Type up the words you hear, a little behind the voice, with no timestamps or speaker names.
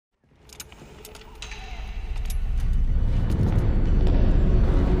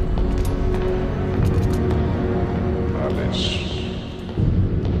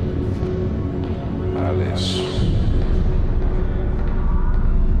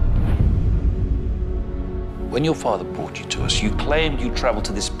When your father brought you to us, you claimed you traveled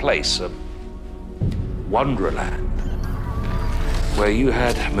to this place, Wonderland, where you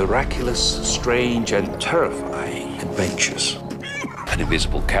had miraculous, strange, and terrifying adventures. An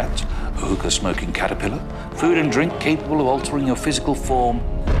invisible cat, a hookah-smoking caterpillar, food and drink capable of altering your physical form,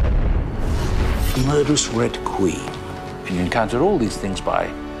 a murderous red queen. And you encountered all these things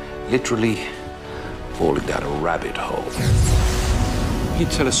by literally falling down a rabbit hole. You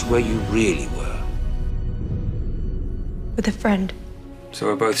tell us where you really were. With a friend. So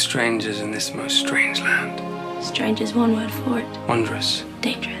we're both strangers in this most strange land. Strange is one word for it. Wondrous.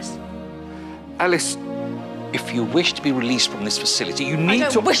 Dangerous. Alice, if you wish to be released from this facility, you need to... I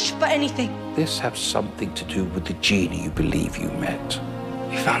don't wish for anything. This has something to do with the genie you believe you met.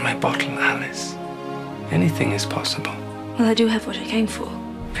 You found my bottle, Alice. Anything is possible. Well, I do have what I came for.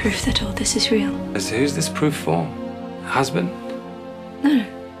 Proof that all this is real. So who's this proof for? A husband? No.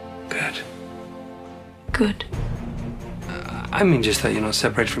 Good. Good. I mean just that you're not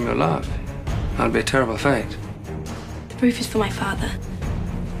separated from your love. That'd be a terrible fate. The proof is for my father.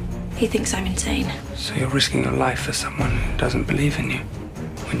 He thinks I'm insane. So you're risking your life for someone who doesn't believe in you.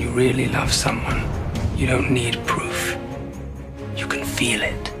 When you really love someone, you don't need proof. You can feel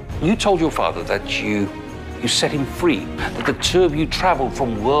it. You told your father that you set him free, that the two of you traveled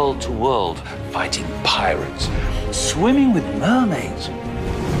from world to world, fighting pirates, swimming with mermaids.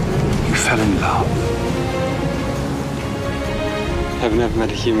 You fell in love. I've never met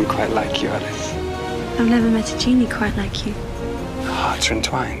a human quite like you, Alice. I've never met a genie quite like you. Our hearts are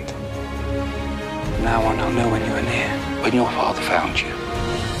entwined. From now on, I'll know when you are near. When your father found you,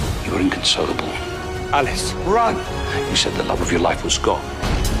 you were inconsolable. Alice, run! You said the love of your life was gone,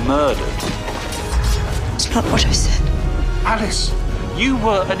 murdered. It's not what I said. Alice, you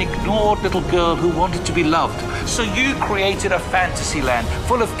were an ignored little girl who wanted to be loved. So you created a fantasy land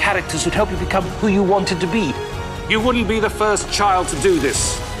full of characters who'd help you become who you wanted to be. You wouldn't be the first child to do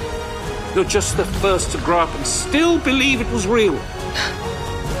this. You're just the first to grow up and still believe it was real.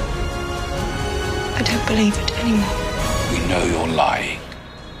 I don't believe it anymore. We know you're lying.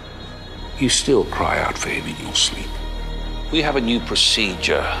 You still cry out for him in your sleep. We have a new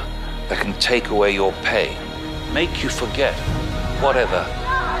procedure that can take away your pain, make you forget whatever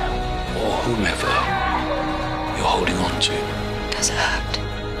or whomever you're holding on to. Does it hurt?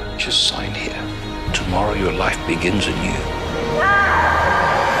 Just sign here. Tomorrow your life begins anew.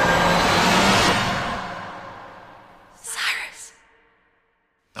 Cyrus.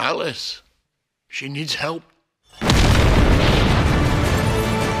 Alice, she needs help.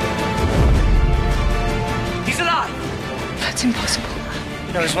 He's alive! That's impossible.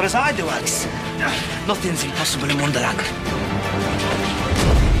 You know as well as I do, Alice. Nothing's impossible in Wonderland.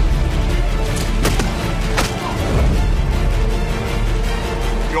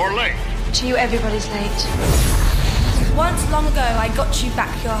 You're late. To you, everybody's late. Once long ago, I got you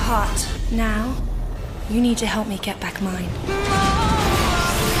back your heart. Now, you need to help me get back mine.